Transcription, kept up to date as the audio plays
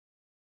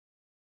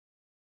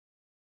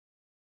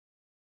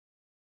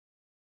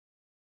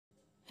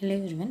Hello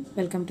everyone,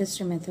 welcome to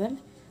Srimathwal.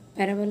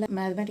 Parabola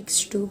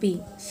mathematics-2B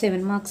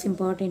 7 marks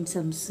important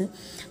sums.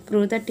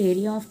 Prove that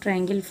area of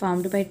triangle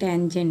formed by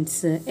tangents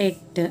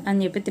at అని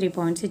చెప్పి 3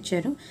 points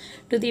ఇచ్చారు.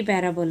 To the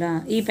parabola,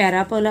 ఈ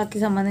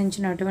పారాబోలాకి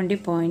సంబంధించినటువంటి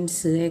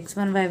points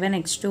x1 y1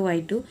 x2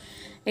 y2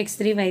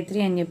 x3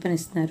 y3 అని చెప్పని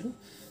ఇస్తున్నారు.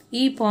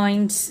 ఈ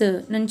points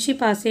నుంచి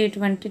పాస్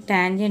అయ్యేటువంటి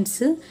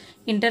టాంజెంట్స్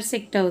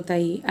ఇంటర్సెక్ట్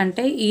అవుతాయి.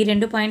 అంటే ఈ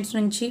రెండు పాయింట్స్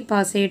నుంచి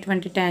పాస్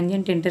అయ్యేటువంటి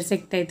టాంజెంట్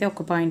ఇంటర్సెక్ట్ అయితే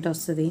ఒక పాయింట్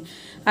వస్తుంది.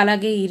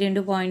 అలాగే ఈ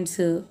రెండు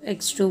points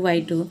x2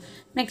 y2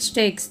 next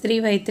x3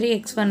 y3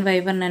 x1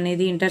 y1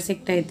 అనేది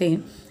ఇంటర్సెక్ట్ అయితే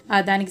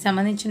దానికి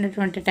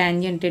సంబంధించినటువంటి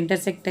టాంజెంట్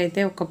ఇంటర్సెక్ట్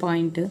అయితే ఒక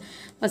పాయింట్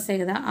వస్తాయి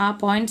కదా. ఆ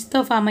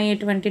పాయింట్స్తో ఫామ్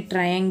అయ్యేటువంటి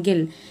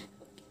ట్రయాంగిల్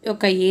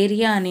ఒక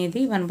ఏరియా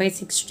అనేది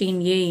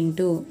 1/16a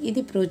ఇంటూ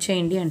ఇది ప్రూవ్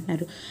చేయండి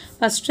అంటున్నారు.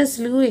 ఫస్ట్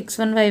అసలు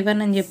x1 y1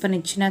 అని చెప్పని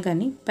ఇచ్చినా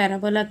కానీ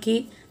పారాబోలాకి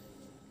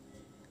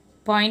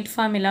పాయింట్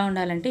ఫామ్ ఎలా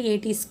ఉండాలంటే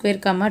AT²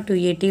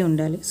 2AT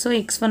ఉండాలి. సో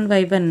x1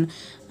 y1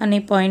 అనే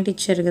పాయింట్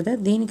ఇచ్చారు కదా,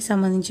 దీనికి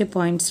సంబంధించి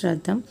పాయింట్స్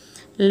రాద్దాం.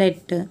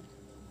 Let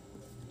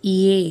A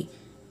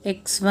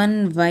x1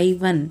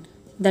 y1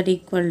 that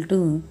equal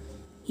to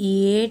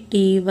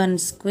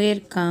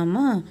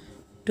AT1²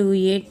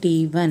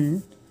 2AT1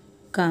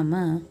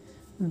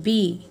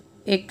 B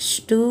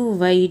x2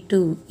 y2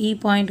 ఈ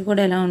పాయింట్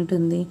కూడా ఎలా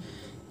ఉంటుంది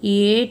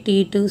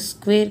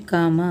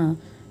AT2²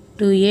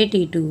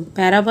 2AT2.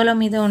 పారాబోలా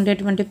మీద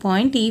ఉండేటువంటి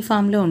పాయింట్ ఈ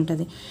ఫామ్లో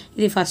ఉంటుంది.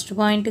 ఇది ఫస్ట్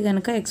పాయింట్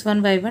కనుక x1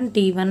 y1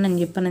 t1 అని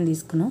చెప్పని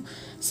తీసుకున్నాం.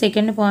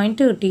 సెకండ్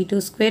పాయింట్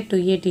t2²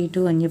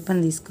 2AT2 అని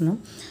చెప్పని తీసుకున్నాం.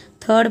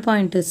 Third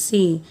point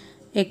C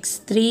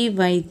x3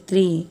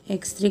 y3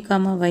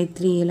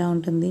 y3 ఎలా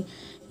ఉంటుంది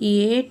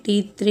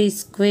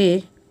AT3²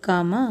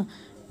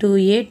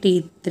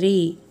 2AT3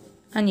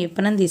 అని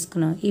చెప్పని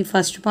తీసుకున్నాం. ఈ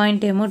ఫస్ట్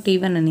పాయింట్ ఏమో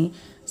t1 అని,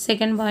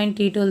 సెకండ్ పాయింట్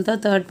t2లతో,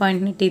 థర్డ్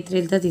పాయింట్ని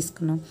t3లతో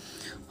తీసుకున్నాం.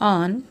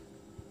 On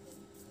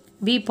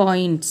B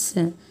points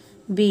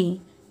B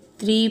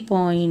 3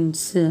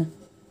 points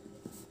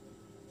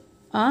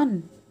on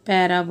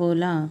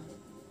parabola.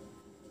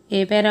 A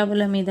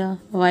parabola మీద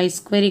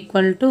y²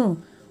 =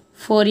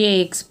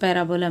 4ax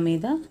పారాబోలా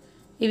మీద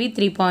ఇవి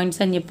 3 పాయింట్స్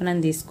అని చెప్పి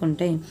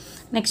తీసుకుంటే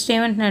నెక్స్ట్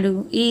ఏమంటున్నాడు,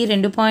 ఈ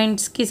రెండు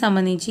పాయింట్స్కి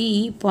సంబంధించి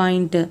ఈ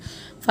పాయింట్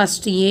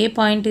ఫస్ట్ ఏ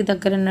పాయింట్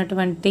దగ్గర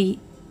ఉన్నటువంటి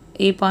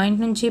ఏ పాయింట్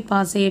నుంచి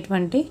పాస్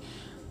అయ్యేటువంటి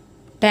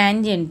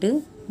టాంజెంట్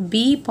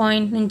బి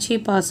పాయింట్ నుంచి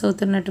పాస్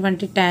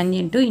అవుతున్నటువంటి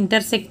టాంజెంట్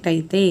ఇంటర్సెక్ట్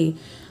అయితే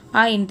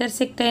ఆ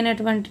ఇంటర్సెక్ట్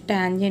అయినటువంటి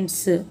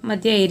టాంజెంట్స్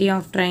మధ్య area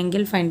of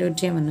triangle find out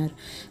చేయమన్నారు.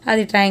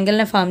 అది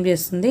ట్రయాంగిల్ని ఫామ్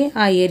చేస్తుంది,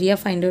 ఆ ఏరియా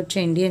ఫైండ్ అవుట్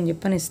చేయండి అని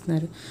చెప్పని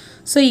ఇస్తున్నారు.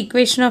 So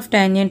equation of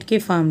టాంజెంట్కి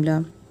formula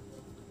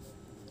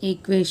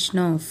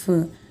equation of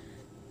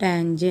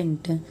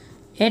tangent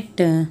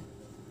at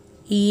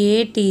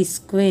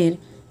AT²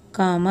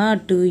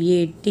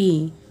 2AT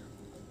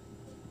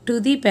to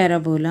the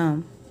parabola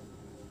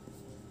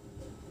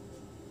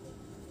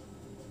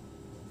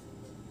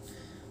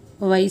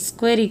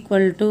y²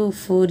 =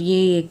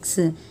 4ax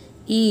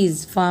is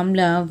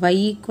formula y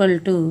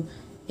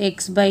 =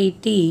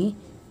 x/t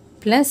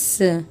plus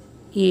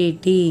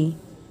at.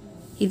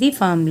 ఇది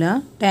ఫార్ములా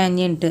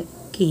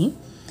టాంజెంట్కి.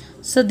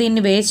 సో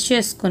దీన్ని బేస్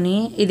చేసుకొని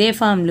ఇదే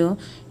ఫామ్లో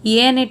ఏ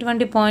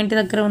అనేటువంటి పాయింట్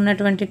దగ్గర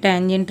ఉన్నటువంటి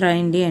టాంజెంట్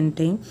రాయండి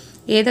అంటే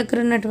ఏ దగ్గర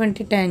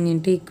ఉన్నటువంటి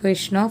tangent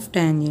equation of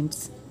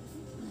tangents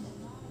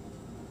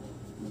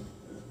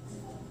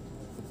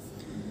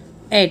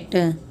at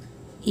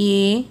A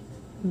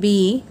B,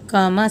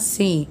 C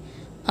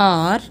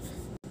are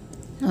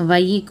y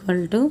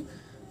 =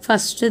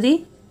 ఫస్ట్ది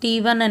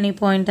t1 అనే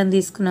పాయింట్ అని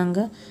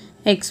తీసుకున్నాగా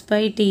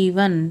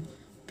x/t1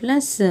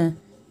 ప్లస్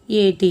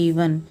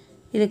AT1.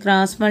 ఇది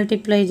క్రాస్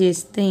మల్టిప్లై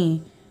చేస్తే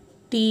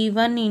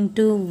t1 ×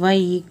 y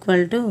 =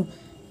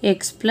 x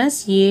 +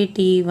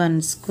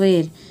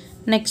 AT1².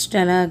 Next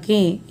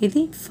అలాగే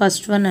ఇది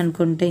ఫస్ట్ వన్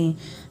అనుకుంటే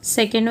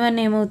సెకండ్ వన్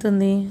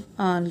ఏమవుతుంది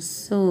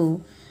also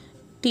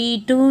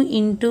t2 ×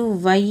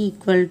 y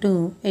 =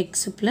 x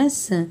 +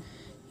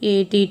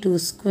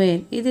 AT2².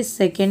 ఇది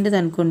సెకండ్ది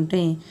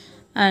అనుకుంటే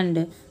అండ్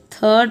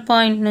థర్డ్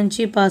పాయింట్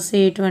నుంచి pass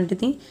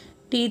అయ్యేటువంటిది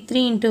t3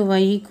 ×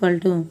 y =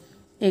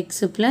 x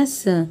 +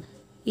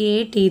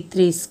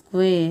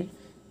 AT3².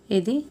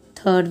 ఇది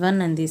థర్డ్ వన్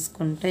అని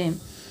తీసుకుంటే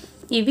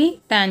ఇవి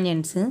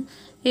టాంజెంట్స్.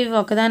 ఇవి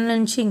ఒకదాని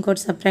నుంచి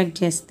ఇంకోటి సబ్ట్రాక్ట్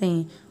చేస్తే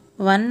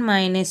 1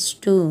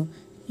 - 2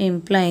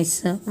 ఇంప్లైస్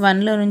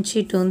 1లో నుంచి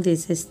 2ని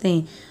తీసేస్తే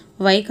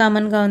y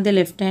కామన్గా ఉంది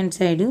left hand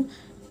side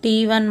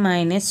t1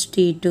 -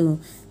 t2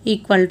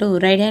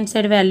 = right hand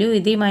side value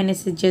ఇది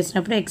మైనస్ ఇది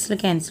చేసినప్పుడు ఎక్స్లు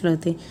క్యాన్సిల్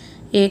అవుతాయి.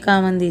 ఏ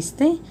కామన్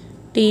తీస్తే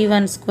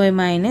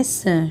t1²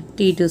 -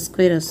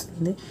 t2²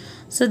 వస్తుంది.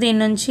 సో దీని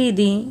నుంచి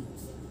ఇది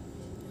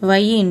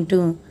y ×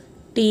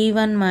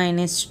 t1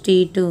 -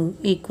 t2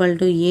 = a ×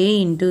 a²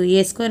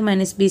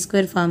 - b²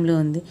 ఫామ్లో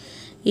ఉంది.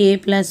 a +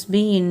 b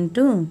 ×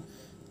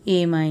 a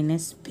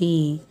 - b.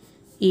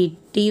 ఈ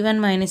t1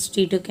 -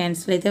 t2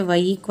 క్యాన్సిల్ అయితే y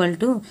 =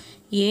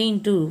 a ×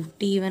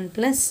 t1 +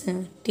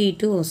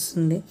 t2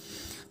 వస్తుంది.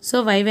 సో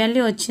y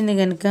వాల్యూ వచ్చింది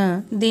కనుక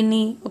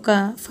దీన్ని ఒక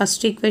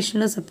ఫస్ట్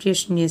ఈక్వేషన్లో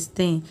సబ్స్టిట్యూషన్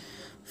చేస్తే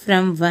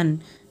ఫ్రమ్ 1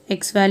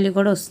 x వాల్యూ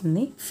కూడా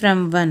వస్తుంది.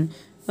 ఫ్రమ్ 1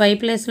 y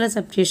ప్లేస్లో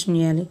సబ్స్టిట్యూషన్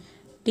చేయాలి.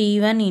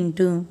 t1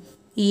 ఇంటూ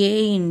ఏ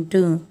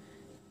into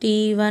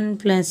t1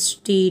 plus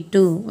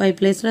t2 y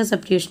ప్లేస్లో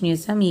సబ్స్టిట్యూషన్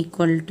చేస్తాం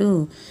equal to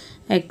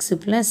X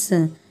plus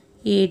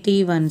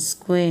ఏటీ1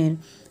 square.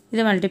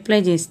 ఇది మల్టిప్లై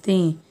చేస్తే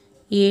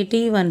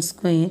ఏటీ1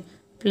 square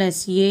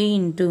plus A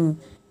into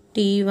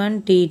t1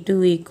 t2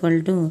 equal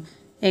to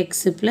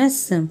X plus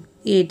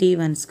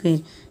ఏటీ1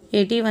 square.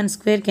 ఏటీ1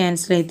 square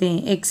cancel అయితే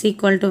X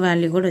equal to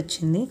value కూడా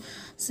వచ్చింది.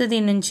 So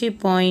దీని నుంచి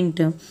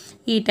point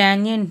ఈ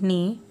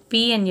టాంజెంట్ని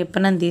పి అని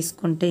చెప్పనని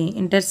తీసుకుంటే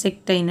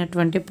ఇంటర్సెక్ట్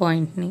అయినటువంటి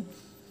పాయింట్ని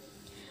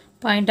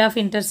point of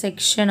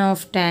intersection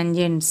of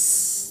tangents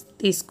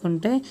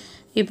తీసుకుంటే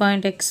ఈ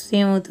పాయింట్ ఎక్స్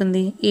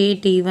ఏమవుతుంది ఏ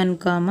t1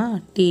 comma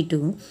t2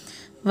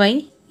 why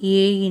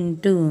A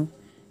into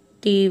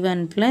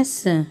t1 plus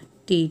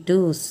t2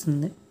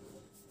 వస్తుంది.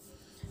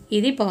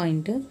 ఇది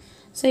పాయింట్.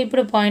 సో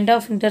ఇప్పుడు పాయింట్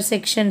ఆఫ్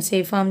ఇంటర్సెక్షన్స్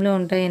ఏ ఫామ్లో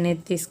ఉంటాయి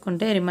అనేది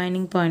తీసుకుంటే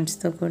రిమైనింగ్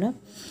పాయింట్స్తో కూడా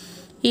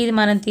ఇది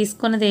మనం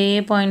తీసుకున్నది ఏ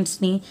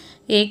పాయింట్స్ని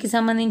ఏకి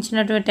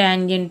సంబంధించినటువంటి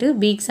ట్యాంజెంట్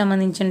బికి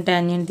సంబంధించిన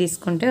ట్యాంజెంట్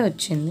తీసుకుంటే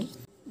వచ్చింది.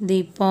 The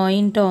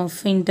point of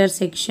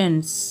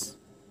intersections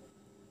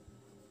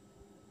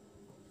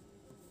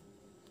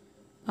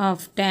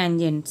of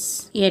tangents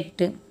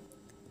at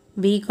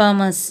B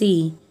comma C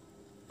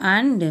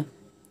and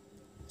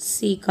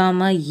C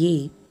comma A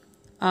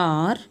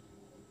are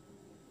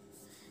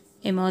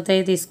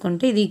ఏమవుతాయో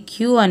తీసుకుంటే ఇది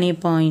క్యూ అనే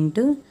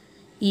పాయింట్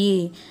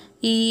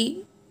ఈ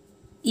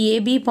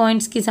ఏబి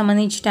పాయింట్స్కి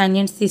సంబంధించి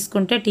టాంజెంట్స్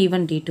తీసుకుంటే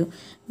t1 t2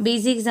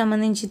 బీసీకి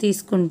సంబంధించి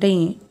తీసుకుంటే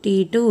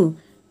t2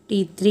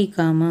 t3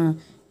 కామా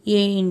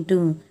ఏ ఇంటూ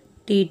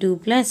t2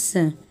 ప్లస్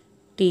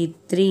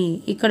t3.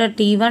 ఇక్కడ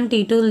t1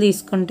 t2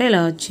 తీసుకుంటే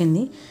ఇలా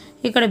వచ్చింది.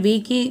 ఇక్కడ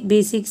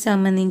బీసీకి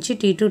సంబంధించి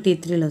t2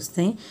 t3లు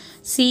వస్తాయి.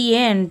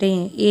 సిఏ అంటే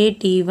ఏ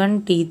t1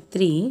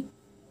 t3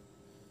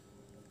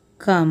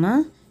 కామా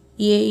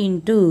ఏ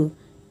ఇంటూ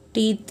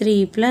t3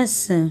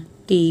 ప్లస్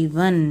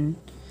t1.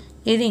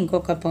 ఇది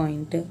ఇంకొక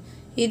పాయింట్.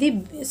 ఇది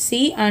సి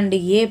అండ్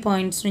ఏ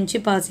పాయింట్స్ నుంచి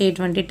పాస్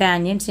అయ్యేటువంటి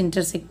టాంజెంట్స్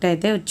ఇంటర్సెక్ట్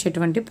అయితే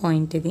వచ్చేటువంటి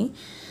పాయింట్ ఇది.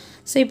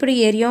 సో ఇప్పుడు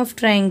ఏరియా ఆఫ్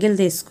ట్రయాంగిల్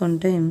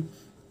తీసుకుంటే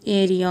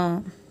area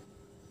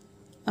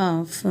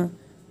of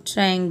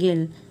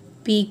triangle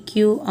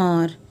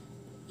PQR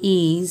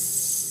is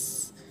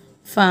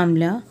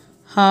formula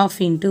half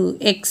into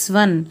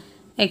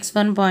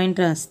x1 point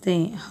రాస్తే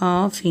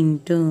హాఫ్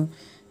ఇంటూ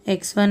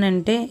x1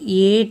 అంటే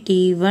ఏ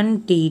t1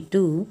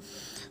 t2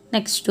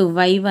 నెక్స్ట్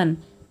y1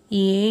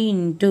 ఏ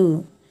into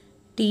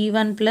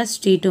t1 plus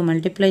t2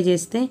 multiply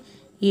చేస్తే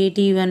ఏ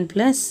t1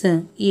 ప్లస్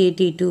ఏ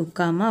t2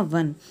 comma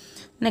 1.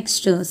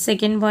 Next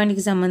second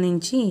పాయింట్కి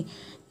సంబంధించి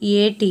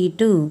ఏ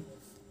t2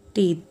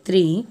 t3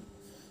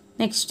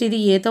 next ఇది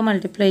ఏతో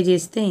multiply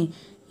చేస్తే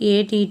ఏ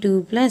t2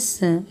 plus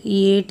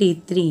ఏ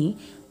t3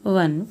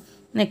 1.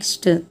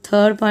 Next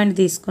third point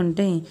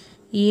తీసుకుంటే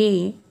ఏ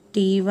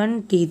t1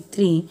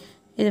 t3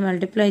 ఇది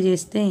మల్టిప్లై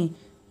చేస్తే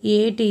ఏ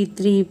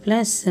t3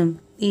 ప్లస్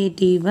ఏ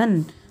t1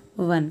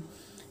 1.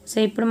 సో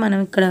ఇప్పుడు మనం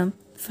ఇక్కడ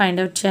ఫైండ్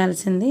అవుట్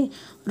చేయాల్సింది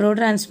రో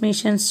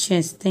ట్రాన్స్మిషన్స్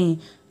చేస్తే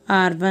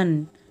r1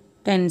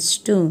 tends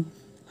to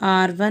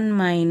r1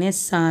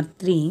 minus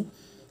r3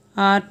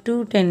 r2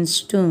 tends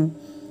to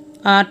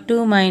r2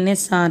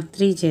 minus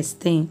r3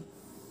 చేస్తే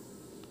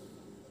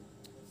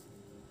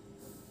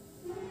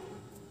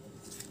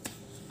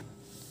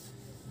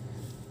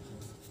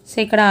సో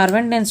ఇక్కడ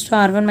r1 tends to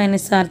r1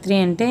 minus r3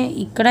 అంటే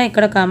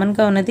ఇక్కడ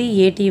కామన్గా ఉన్నది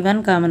ఏ t1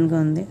 కామన్గా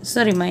ఉంది. So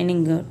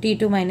remaining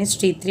t2 minus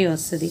t3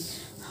 వస్తుంది.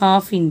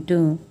 హాఫ్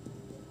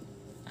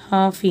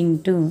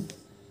ఇంటూ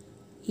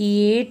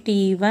ఏ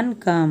t1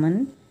 common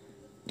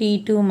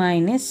t2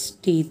 minus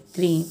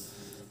t3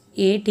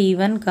 ఏ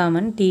t1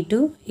 common t2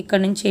 ఇక్కడ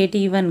నుంచి ఏ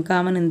t1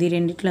 కామన్ ఉంది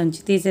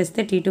రెండిట్లోంచి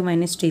తీసేస్తే t2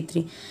 మైనస్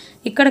t3.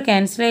 ఇక్కడ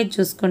క్యాన్సిల్ అయ్యి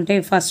చూసుకుంటే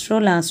ఫస్ట్ రో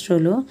లాస్ట్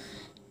రోలో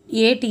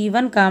ఏ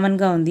t1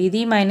 కామన్గా ఉంది.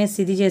 ఇది మైనస్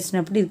ఇది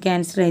చేసినప్పుడు ఇది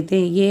క్యాన్సిల్ అయితే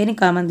ఏని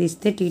కామన్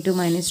తీస్తే t2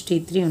 మైనస్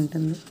t3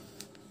 ఉంటుంది.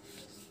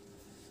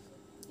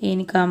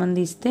 ఏని కామన్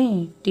తీస్తే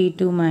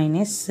t2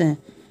 మైనస్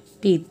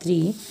t3.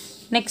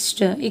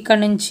 నెక్స్ట్ ఇక్కడ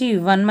నుంచి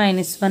 1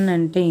 మైనస్ 1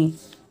 అంటే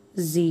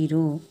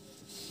 0.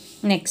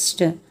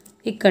 నెక్స్ట్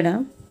ఇక్కడ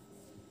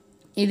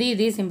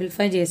ఇది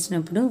సింప్లిఫై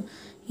చేసినప్పుడు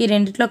ఈ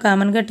రెండిట్లో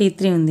కామన్గా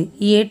t3 ఉంది.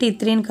 ఏ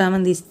t3ని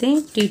కామన్ తీస్తే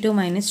t2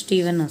 మైనస్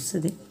t1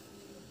 వస్తుంది.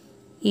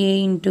 ఏ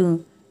into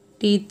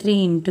t3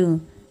 into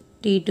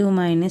t2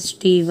 minus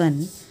t1.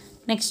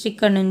 Next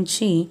ఇక్కడ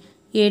నుంచి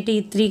ఏ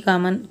t3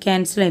 కామన్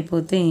క్యాన్సిల్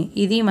అయిపోతే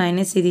ఇది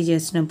మైనస్ ఇది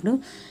చేసినప్పుడు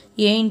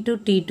ఏ ఇంటూ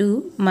t2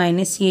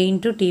 మైనస్ ఏ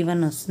ఇంటూ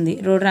t1 వస్తుంది.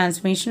 రో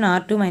ట్రాన్స్మిషన్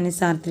r2 మైనస్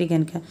r3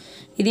 కనుక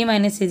ఇది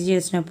మైనస్ ఇది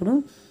చేసినప్పుడు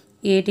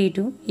ఏ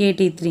t2 ఏ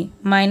t3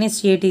 మైనస్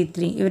ఏ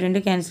t3 ఇవి రెండు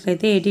క్యాన్సిల్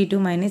అయితే ఏ t2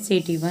 మైనస్ ఏ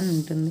t1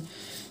 ఉంటుంది.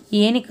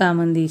 ఏని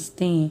కామన్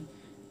తీస్తే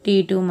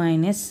t2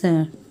 మైనస్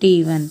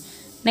t1.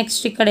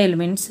 నెక్స్ట్ ఇక్కడ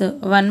ఎలిమెంట్స్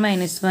 1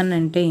 మైనస్ 1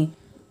 అంటే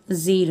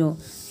 0.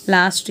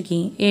 లాస్ట్కి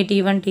ఏ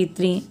t1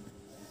 t3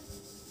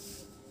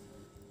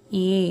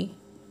 ఏ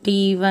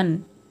t1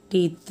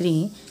 t3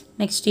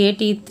 నెక్స్ట్ ఏ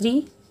t3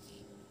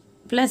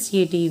 ప్లస్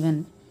ఏ t1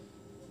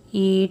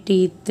 ఏ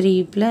t3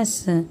 ప్లస్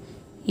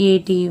ఏ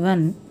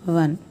t1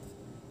 1.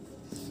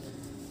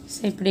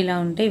 సో ఇప్పుడు ఇలా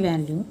ఉంటాయి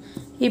వాల్యూ.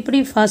 ఇప్పుడు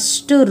ఈ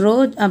ఫస్ట్ రో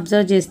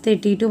అబ్జర్వ్ చేస్తే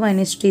T2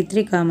 మైనస్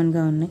T3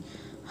 కామన్గా ఉన్నాయి.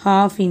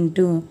 Half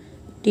into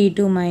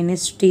T2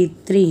 minus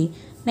T3.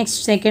 Next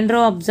second row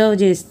observe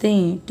చేస్తే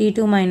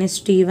T2 మైనస్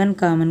T1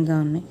 కామన్గా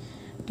ఉన్నాయి.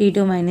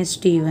 T2 minus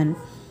T1.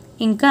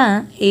 ఇంకా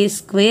ఏ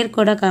స్క్వేర్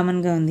కూడా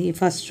కామన్గా ఉంది. ఈ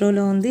ఫస్ట్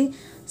రోలో ఉంది,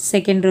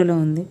 సెకండ్ రోలో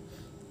ఉంది.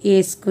 ఏ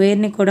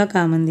స్క్వేర్ని కూడా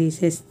కామన్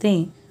తీసేస్తే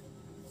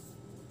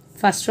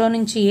ఫస్ట్ రో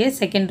నుంచి ఏ,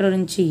 సెకండ్ రో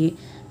నుంచి ఏ.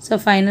 సో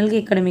ఫైనల్గా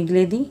ఇక్కడ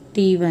మిగిలేది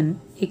T1,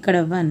 ఇక్కడ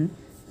 1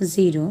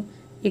 0,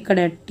 ఇక్కడ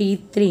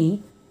T3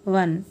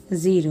 1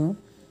 0,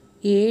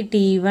 ఏ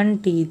T1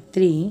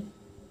 T3,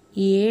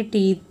 ఏ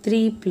T3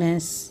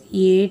 ప్లస్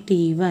ఏ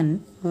T1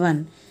 1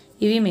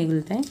 ఇవి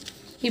మిగులుతాయి.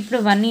 ఇప్పుడు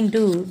 1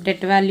 into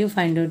det value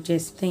find out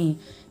చేస్తే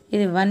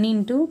ఇది 1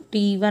 ఇంటూ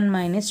T1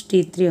 మైనస్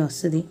T3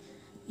 వస్తుంది.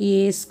 ఏ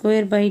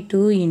square by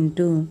 2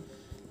 into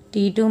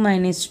T2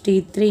 minus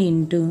T3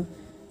 into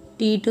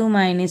T2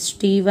 minus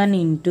T1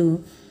 into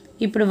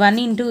ఇప్పుడు 1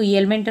 ఇంటూ ఈ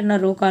ఎలిమెంట్ ఉన్న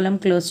రో కాలం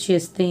క్లోజ్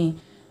చేస్తే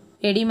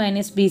ఏడి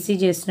మైనస్ బీసీ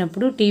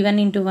చేసినప్పుడు T1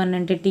 ఇంటూ 1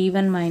 అంటే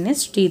T1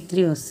 మైనస్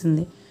T3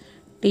 వస్తుంది.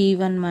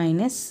 T1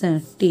 minus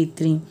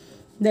T3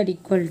 that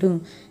equal to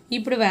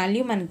ఇప్పుడు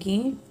వాల్యూ మనకి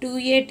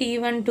 2a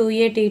T1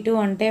 2a T2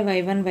 అంటే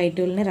y1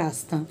 y2ని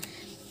రాస్తాం.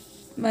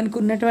 మనకు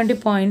ఉన్నటువంటి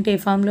పాయింట్ ఏ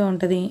ఫామ్లో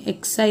ఉంటుంది.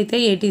 ఎక్స్ అయితే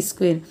ఏటీ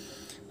స్క్వేర్,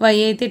 వై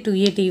అయితే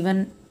 2a T1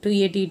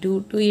 2a T2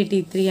 2a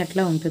T3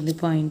 అట్లా ఉంటుంది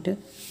పాయింట్.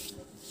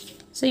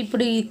 సో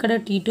ఇప్పుడు ఇక్కడ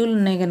T2లు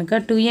ఉన్నాయి కనుక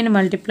 2aని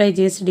మల్టిప్లై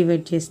చేసి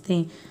డివైడ్ చేస్తే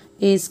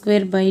ఏ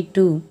square by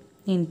 2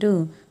 into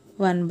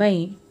 1 by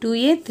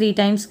 2a 3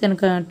 times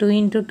కనుక 2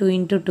 ఇంటూ 2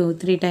 ఇంటూ 2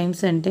 3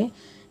 టైమ్స్ అంటే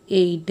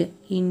 8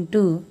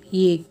 ఇంటూ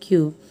ఏ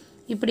క్యూబ్.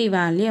 ఇప్పుడు ఈ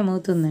వాల్యూ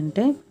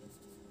ఏమవుతుందంటే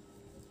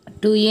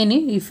 2aని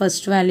ఈ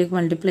ఫస్ట్ వాల్యూకి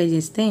మల్టిప్లై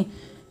చేస్తే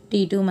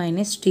T2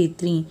 minus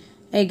T3,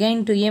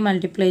 again 2a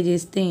multiply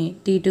చేస్తే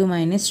T2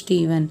 minus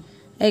T1,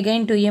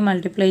 again 2a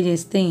multiply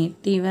చేస్తే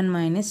T1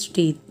 minus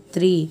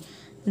T3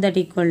 that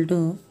equal to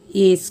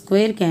A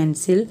square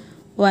cancel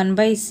 1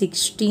 by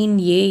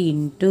 16a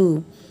into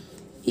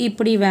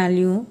ఇప్పుడు ఈ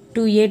వాల్యూ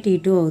 2a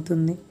T2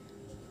 అవుతుంది.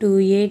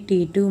 2a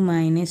T2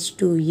 minus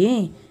 2a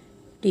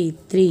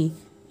T3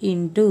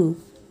 into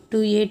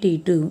 2a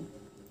T2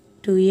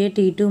 2a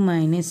T2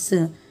 minus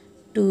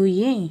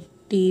 2a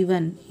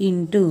T1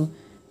 into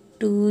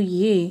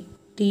 2a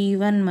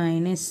T1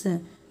 minus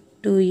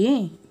 2a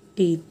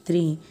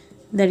T3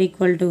 that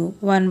equal to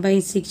 1 by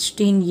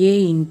 16a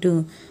into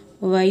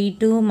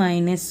y2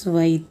 minus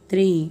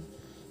y3.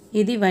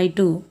 ఇది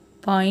y2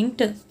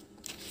 point.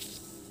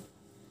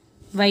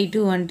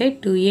 y2 అంటే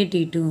 2a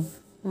T2,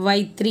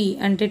 y3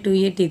 అంటే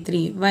 2a T3,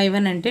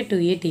 y1 అంటే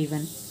 2a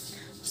T1.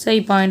 So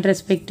ఈ point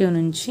respective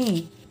నుంచి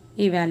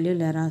ఈ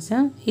వాల్యూలో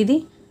రాసాం. ఇది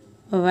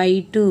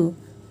y2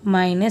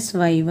 minus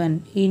y1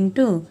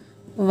 into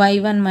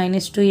y1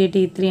 minus 2a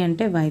T3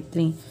 అంటే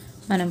y3.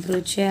 మనం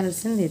ప్రూవ్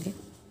చేయాల్సింది ఇది.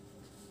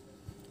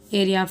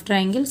 Area of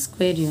triangle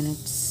square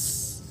units.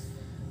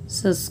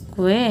 So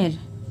square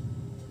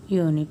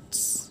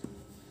units.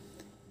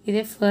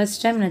 ఇదే ఫస్ట్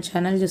టైం నా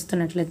ఛానల్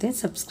చూస్తున్నట్లయితే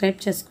సబ్స్క్రైబ్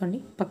చేసుకోండి,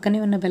 పక్కనే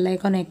ఉన్న బెల్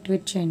ఐకాన్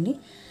యాక్టివేట్ చేయండి.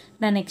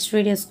 నా నెక్స్ట్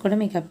వీడియోస్ కూడా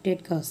మీకు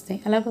అప్డేట్గా వస్తాయి.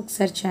 అలాగే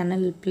ఒకసారి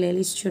ఛానల్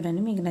ప్లేలిస్ట్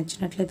చూడండి, మీకు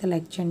నచ్చినట్లయితే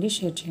లైక్ చేయండి,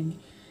 షేర్ చేయండి.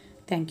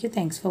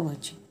 Thanks for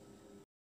watching.